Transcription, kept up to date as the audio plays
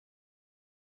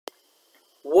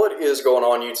What is going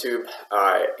on, YouTube?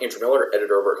 Andrew Miller,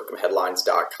 editor over at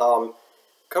hook'emheadlines.com,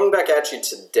 coming back at you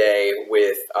today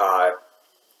with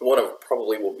one of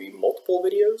probably will be multiple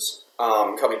videos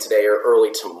coming today or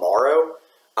early tomorrow.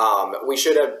 We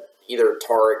should have either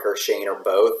Tarek or Shane or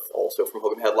both, also from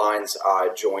Hook'em Headlines,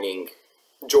 joining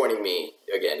me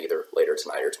again either later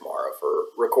tonight or tomorrow for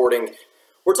recording.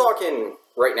 We're talking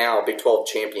right now Big 12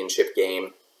 championship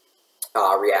game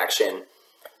reaction.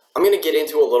 I'm going to get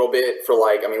into a little bit for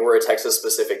we're a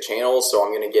Texas-specific channel, so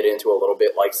I'm going to get into a little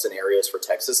bit like scenarios for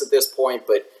Texas at this point,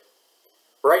 but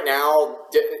right now,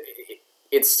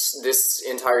 it's this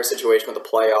entire situation with the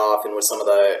playoff and with some of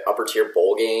the upper-tier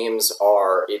bowl games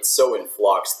it's so in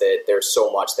flux that there's so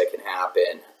much that can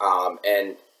happen,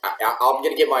 and I'm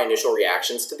going to get my initial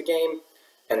reactions to the game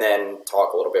and then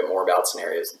talk a little bit more about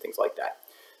scenarios and things like that.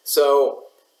 So,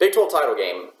 Big 12 title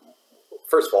game.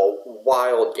 First of all,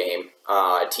 wild game.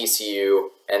 TCU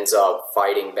ends up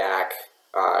fighting back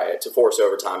to force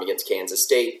overtime against Kansas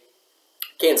State.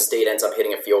 Kansas State ends up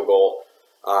hitting a field goal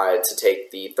to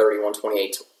take the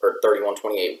 31-28 or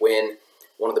 31-28 win.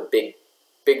 One of the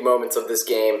big moments of this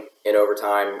game in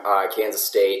overtime. Kansas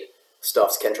State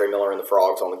stuffs Kentre Miller and the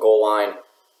Frogs on the goal line.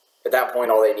 At that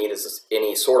point, all they need is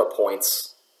any sort of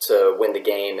points to win the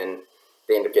game, and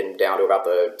they end up getting down to about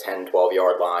the 10-12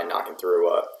 yard line, knocking through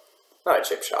not a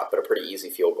chip shot, but a pretty easy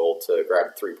field goal to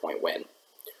grab a 3-point win.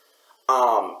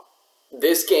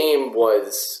 This game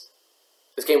was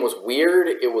weird.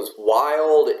 It was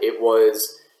wild. It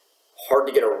was hard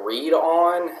to get a read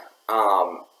on.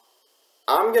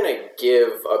 I'm gonna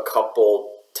give a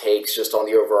couple takes just on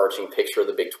the overarching picture of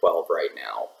the Big 12 right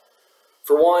now.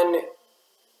 For one,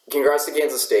 congrats to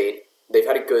Kansas State. They've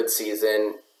had a good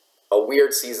season. A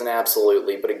weird season,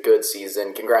 absolutely, but a good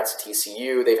season. Congrats to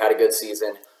TCU. They've had a good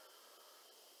season.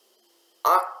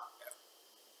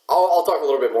 I'll talk a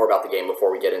little bit more about the game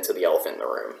before we get into the elephant in the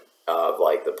room of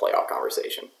the playoff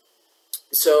conversation.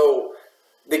 So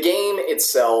the game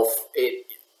itself,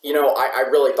 I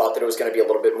really thought that it was going to be a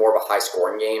little bit more of a high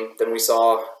scoring game than we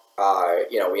saw.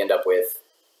 We end up with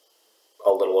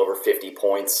a little over 50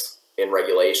 points in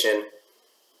regulation.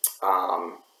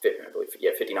 I believe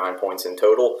 59 points in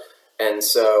total, and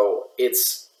so it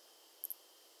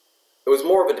was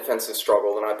more of a defensive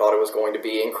struggle than I thought it was going to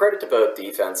be. And credit to both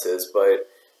defenses, but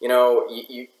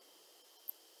you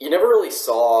never really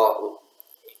saw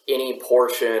any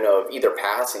portion of either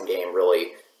passing game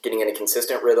really getting any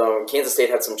consistent rhythm. Kansas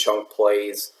State had some chunk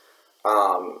plays,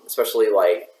 especially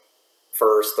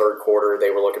first, third quarter. They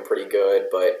were looking pretty good,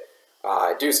 but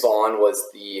Deuce Vaughn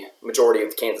was the majority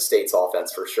of Kansas State's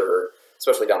offense for sure,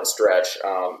 especially down the stretch.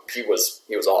 He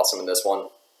was awesome in this one,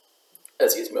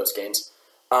 as he is most games.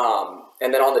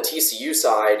 And then on the TCU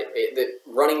side, the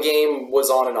running game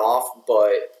was on and off,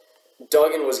 but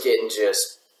Duggan was getting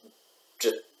just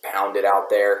pounded out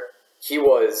there. He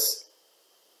was,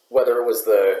 whether it was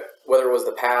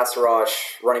the pass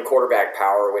rush, running quarterback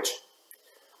power, which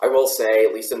I will say,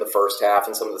 at least in the first half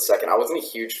and some of the second, I wasn't a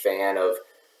huge fan of,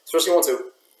 especially once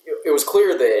it was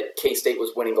clear that K-State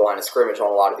was winning the line of scrimmage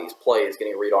on a lot of these plays,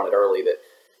 getting a read on it early, that,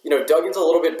 Duggan's a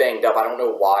little bit banged up. I don't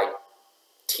know why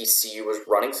TCU was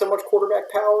running so much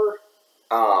quarterback power.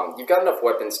 You've got enough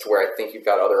weapons to where I think you've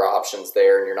got other options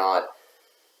there, and you're not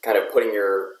kind of putting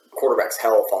your quarterback's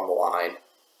health on the line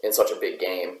in such a big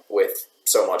game with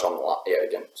so much on the line. Yeah,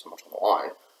 again, so much on the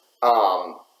line.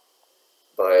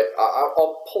 But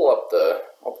I'll pull up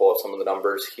some of the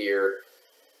numbers here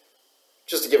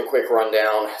just to give a quick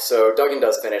rundown. So Duggan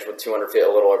does finish with a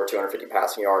little over 250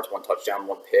 passing yards, 1 touchdown,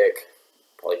 1 pick,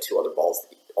 probably 2 other balls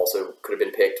that also could have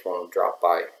been picked, 1 dropped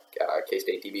by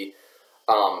K-State DB.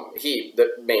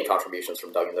 The main contributions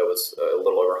from Duggan, though, was a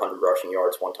little over 100 rushing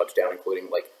yards, 1 touchdown, including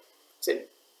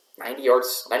 90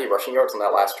 rushing yards on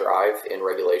that last drive in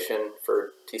regulation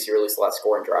for TCU, released the last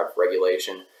scoring drive of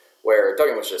regulation, where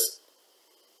Duggan was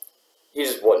he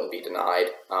just wouldn't be denied.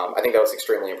 I think that was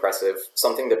extremely impressive.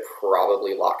 Something that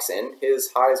probably locks in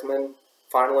his Heisman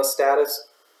finalist status.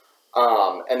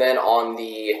 And then on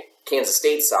the Kansas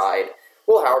State side,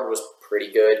 Will Howard was pretty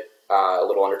good. A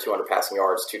little under 200 passing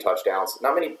yards, 2 touchdowns.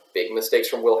 Not many big mistakes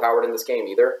from Will Howard in this game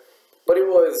either. But it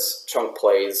was chunk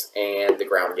plays and the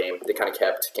ground game that kind of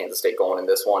kept Kansas State going in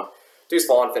this one. Deuce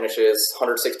Vaughn finishes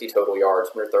 160 total yards,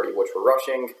 130 which were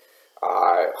rushing.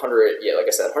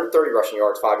 130 rushing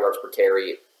yards, 5 yards per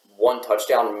carry, 1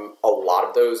 touchdown. A lot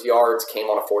of those yards came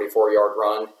on a 44-yard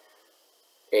run,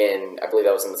 and I believe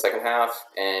that was in the second half.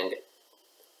 And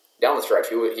down the stretch,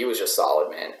 he was just solid,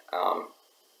 man.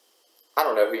 I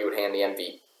don't know who you would hand the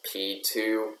MVP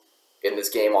to in this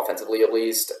game, offensively at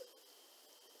least.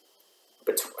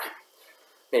 But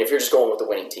mean, if you're just going with the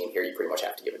winning team here, you pretty much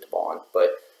have to give it to Vaughn.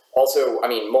 But also, I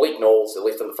mean, Malik Knowles, at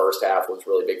least in the first half, was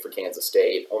really big for Kansas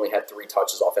State. Only had 3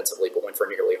 touches offensively, but went for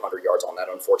nearly 100 yards on that.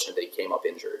 Unfortunate that he came up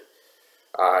injured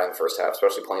in the first half,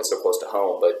 especially playing so close to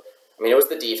home. But, I mean, it was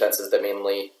the defenses that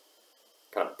mainly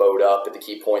kind of bowed up at the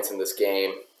key points in this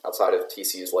game outside of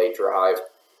TCU's late drive.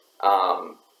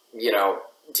 You know,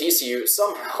 TCU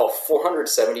somehow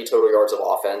 470 total yards of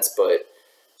offense, but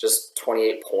just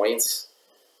 28 points.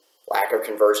 Lack of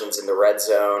conversions in the red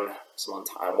zone.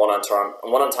 One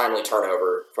untimely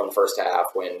turnover from the first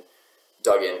half when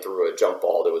Duggan threw a jump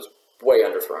ball that was way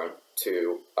underthrown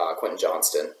to Quentin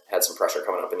Johnston. Had some pressure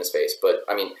coming up in his face. But,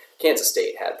 I mean, Kansas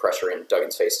State had pressure in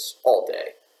Duggan's face all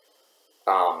day.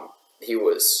 He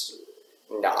was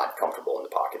not comfortable in the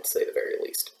pocket, to say the very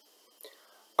least.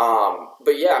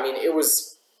 But, yeah, I mean, it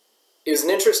was an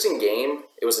interesting game.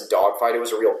 It was a dogfight. It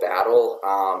was a real battle.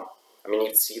 I mean, you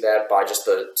can see that by just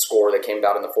the score that came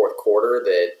about in the fourth quarter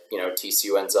that, you know,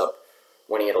 TCU ends up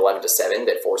winning at 11-7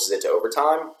 that forces it to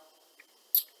overtime.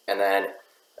 And then,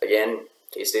 again,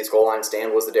 K-State's goal line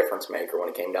stand was the difference maker when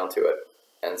it came down to it.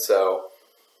 And so,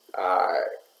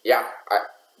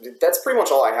 that's pretty much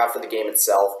all I have for the game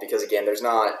itself because, again, there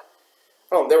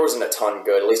wasn't a ton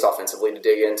good, at least offensively, to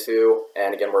dig into.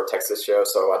 And, again, we're a Texas show,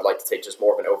 so I'd like to take just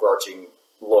more of an overarching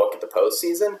look at the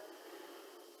postseason.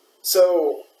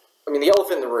 So, I mean, the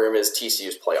elephant in the room is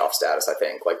TCU's playoff status, I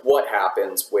think. Like, what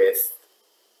happens with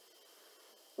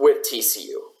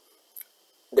TCU?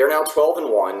 They're now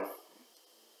 12-1.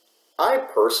 I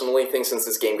personally think since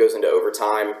this game goes into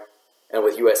overtime, and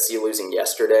with USC losing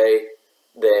yesterday,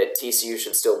 that TCU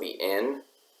should still be in.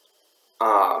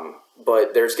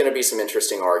 But there's going to be some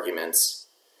interesting arguments.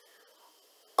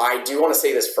 I do want to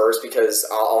say this first because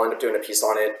I'll end up doing a piece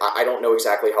on it. I don't know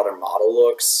exactly how their model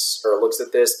looks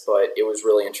at this, but it was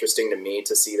really interesting to me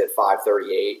to see that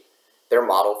 538, their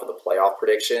model for the playoff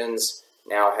predictions,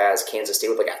 now has Kansas State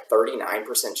with like a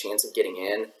 39% chance of getting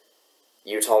in.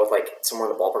 Utah with like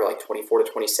somewhere in the ballpark, like 24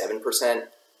 to 27%.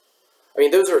 I mean,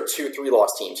 those are 2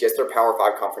 3-loss teams. Yes, they're Power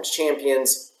 5 conference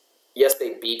champions. Yes,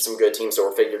 they beat some good teams that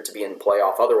were figured to be in the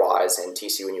playoff otherwise in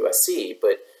TCU and USC,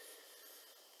 but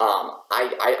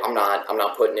I'm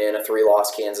not putting in a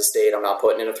 3-loss Kansas State. I'm not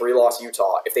putting in a 3-loss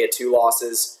Utah. If they had 2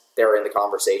 losses, they're in the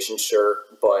conversation, sure,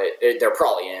 but they're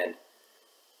probably in.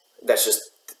 That's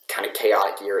just kind of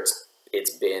chaotic year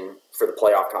it's been for the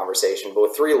playoff conversation. But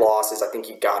with 3 losses, I think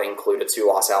you've got to include a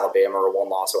 2-loss Alabama or a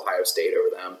 1-loss Ohio State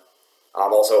over them.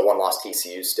 Also a 1-loss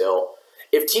TCU still.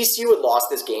 If TCU had lost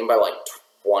this game by like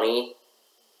 20,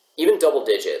 even double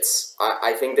digits,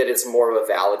 I think that it's more of a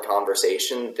valid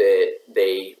conversation that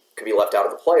they could be left out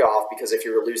of the playoff because if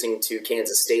you're losing to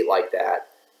Kansas State like that,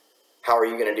 how are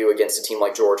you going to do against a team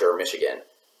like Georgia or Michigan?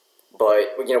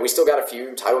 But, you know, we still got a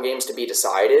few title games to be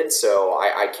decided, so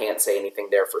I can't say anything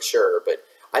there for sure. But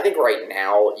I think right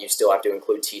now you still have to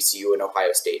include TCU and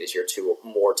Ohio State as your 2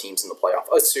 more teams in the playoff,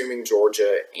 assuming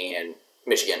Georgia and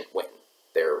Michigan win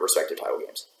their respective title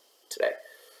games today.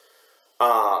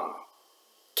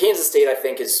 Kansas State, I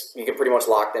think, you can pretty much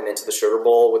lock them into the Sugar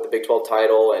Bowl with the Big 12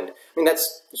 title, and I mean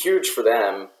that's huge for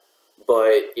them.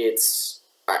 But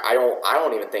I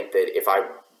don't even think that if I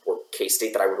were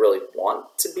K-State that I would really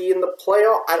want to be in the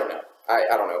playoff. I don't know.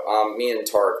 I don't know. Me and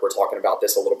Tarek were talking about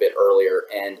this a little bit earlier,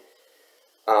 and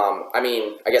I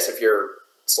mean, I guess if you're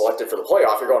selected for the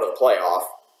playoff, you're going to the playoff.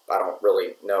 I don't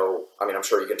really know. I mean, I'm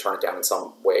sure you can turn it down in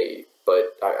some way,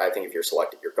 but I think if you're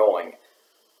selected, you're going.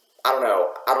 I don't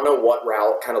know. I don't know what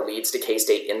route kind of leads to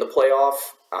K-State in the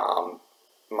playoff.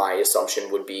 My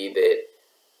assumption would be that,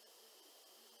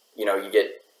 you know, you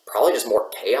get probably just more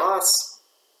chaos.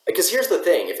 Because here's the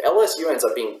thing. If LSU ends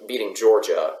up beating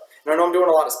Georgia, and I know I'm doing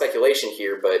a lot of speculation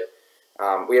here, but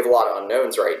we have a lot of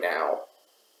unknowns right now.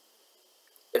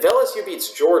 If LSU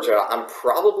beats Georgia, I'm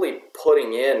probably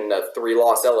putting in a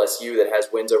 3-loss LSU that has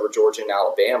wins over Georgia and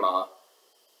Alabama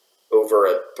over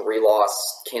a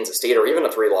 3-loss Kansas State or even a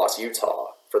 3-loss Utah,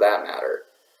 for that matter.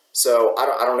 So I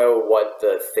don't know what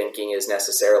the thinking is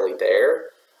necessarily there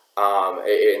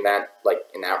in that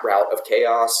route of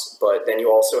chaos. But then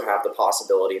you also have the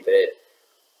possibility that,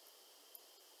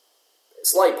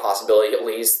 slight possibility at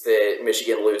least, that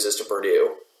Michigan loses to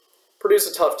Purdue. Purdue's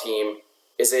a tough team.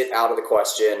 Is it out of the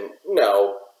question?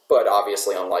 No, but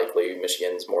obviously unlikely.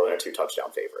 Michigan's more than a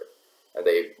 2-touchdown favorite. And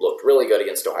they looked really good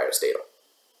against Ohio State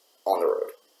on the road.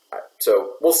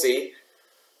 So we'll see.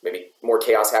 Maybe more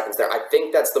chaos happens there. I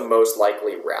think that's the most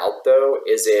likely route, though,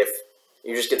 is if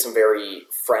you just get some very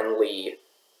friendly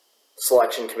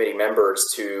selection committee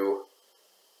members to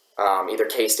either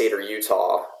K-State or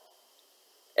Utah,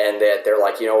 and that they're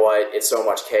like, you know what, it's so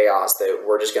much chaos that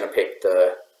we're just going to pick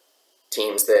the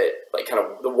teams that, like, kind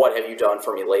of the what have you done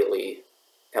for me lately,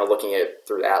 kind of looking at it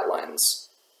through that lens.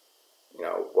 You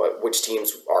know, which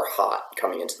teams are hot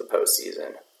coming into the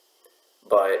postseason.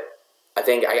 But I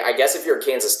think, I guess if you're a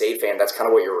Kansas State fan, that's kind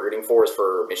of what you're rooting for, is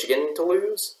for Michigan to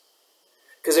lose.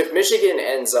 Because if Michigan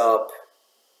ends up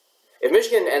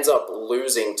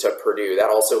losing to Purdue, that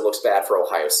also looks bad for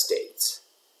Ohio State,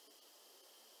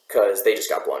 because they just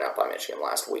got blown out by Michigan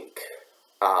last week.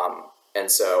 And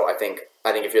so I think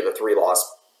if you're the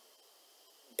 3-loss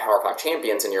Power 5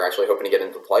 champions and you're actually hoping to get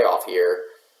into the playoff here,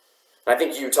 and I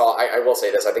think Utah, I will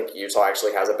say this, I think Utah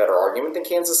actually has a better argument than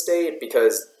Kansas State,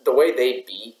 because the way they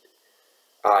beat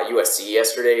USC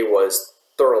yesterday was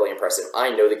thoroughly impressive. I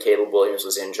know that Caleb Williams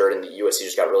was injured and the USC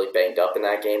just got really banged up in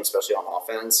that game, especially on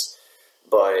offense.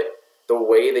 But the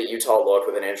way that Utah looked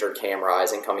with an injured Cam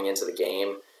Rising coming into the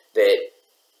game, that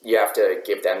you have to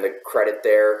give them the credit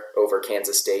there over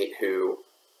Kansas State, who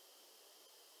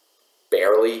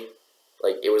barely,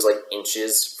 like, it was like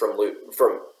inches from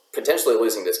potentially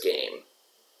losing this game.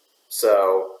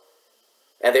 So,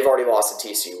 and they've already lost to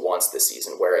TCU once this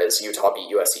season, whereas Utah beat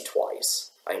USC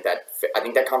twice. I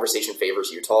think that conversation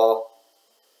favors Utah.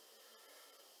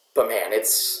 But man,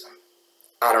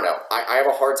 I don't know. I have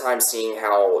a hard time seeing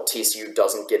how TCU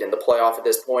doesn't get in the playoff at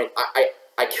this point.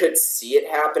 I could see it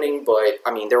happening, but,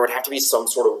 I mean, there would have to be some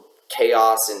sort of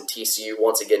chaos in TCU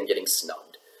once again getting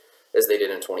snubbed, as they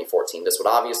did in 2014. This would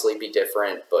obviously be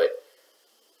different, but,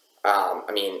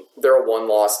 I mean, they're a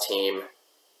one-loss team.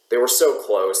 They were so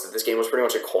close that this game was pretty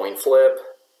much a coin flip.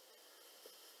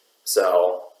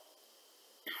 So,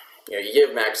 you know, you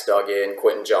give Max Duggan,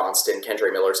 Quentin Johnston,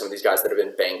 Kendre Miller, some of these guys that have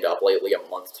been banged up lately, a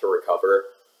month to recover.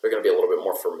 They're going to be a little bit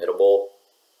more formidable.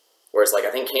 Whereas, like,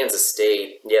 I think Kansas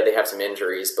State, yeah, they have some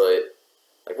injuries, but,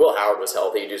 like, Will Howard was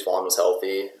healthy, Deuce Vaughn was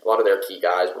healthy. A lot of their key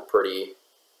guys were pretty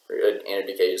good.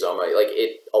 Andrew Uzoma. Like,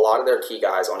 a lot of their key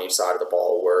guys on each side of the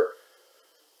ball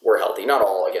were healthy. Not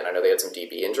all, again, I know they had some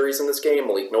DB injuries in this game.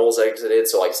 Malik Knowles exited,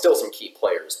 so, like, still some key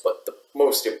players, but the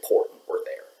most important were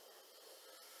there.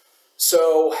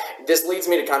 So, this leads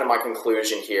me to kind of my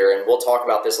conclusion here, and we'll talk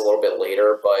about this a little bit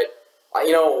later, but,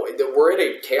 you know, we're at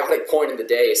a chaotic point in the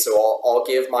day, so I'll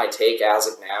give my take as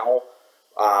of now.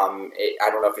 I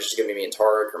don't know if it's just going to be me and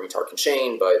Tarek, or me, Tarek, and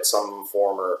Shane, but some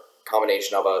form or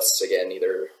combination of us, again,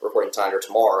 either recording tonight or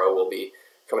tomorrow, will be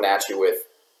coming at you with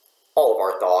all of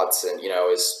our thoughts, and, you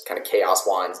know, as kind of chaos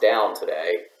winds down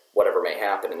today, whatever may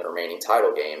happen in the remaining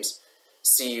title games,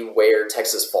 see where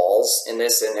Texas falls in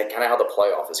this and kind of how the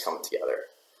playoff is coming together.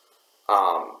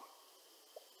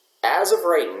 As of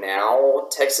right now,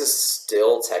 Texas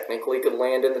still technically could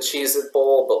land in the Cheez-It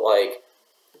Bowl, but, like,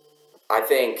 I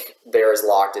think they're as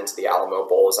locked into the Alamo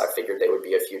Bowl as I figured they would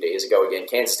be a few days ago. Again,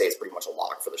 Kansas State's pretty much a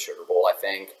lock for the Sugar Bowl, I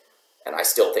think, and I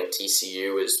still think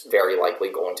TCU is very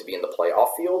likely going to be in the playoff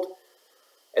field.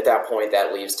 At that point,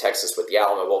 that leaves Texas with the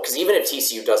Alamo Bowl, because even if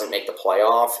TCU doesn't make the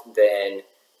playoff, then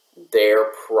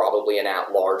they're probably an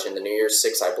at-large in the New Year's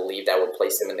Six. I believe that would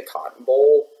place them in the Cotton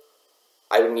Bowl.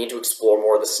 I would need to explore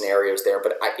more of the scenarios there,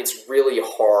 but it's really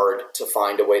hard to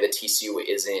find a way that TCU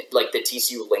isn't, like, the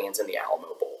TCU lands in the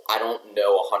Alamo Bowl. I don't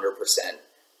know 100%.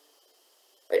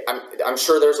 Like, I'm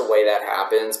sure there's a way that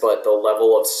happens, but the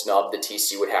level of snub the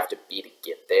TCU would have to be to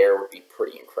get there would be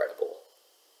pretty incredible.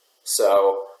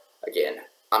 So, again,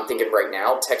 I'm thinking right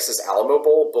now, Texas Alamo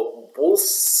Bowl, but we'll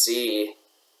see.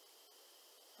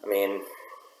 I mean,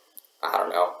 I don't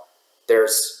know.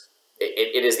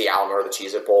 It is the Alamo or the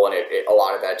Cheez-It Bowl, and a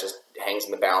lot of that just hangs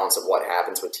in the balance of what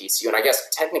happens with TCU. And I guess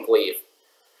technically,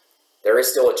 there is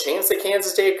still a chance that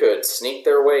Kansas State could sneak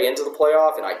their way into the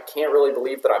playoff, and I can't really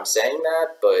believe that I'm saying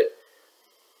that, but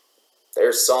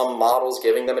there's some models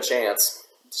giving them a chance.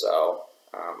 So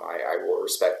I will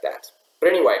respect that. But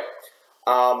anyway,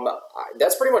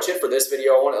 that's pretty much it for this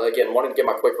video. I wanted to get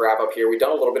my quick wrap up here. We've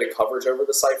done a little bit of coverage over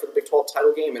the site for the Big 12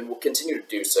 title game, and we'll continue to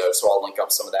do so. So I'll link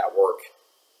up some of that work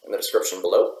in the description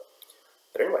below.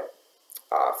 But anyway,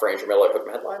 for Andrew Miller at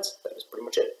Hook'em Headlines, that is pretty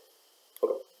much it.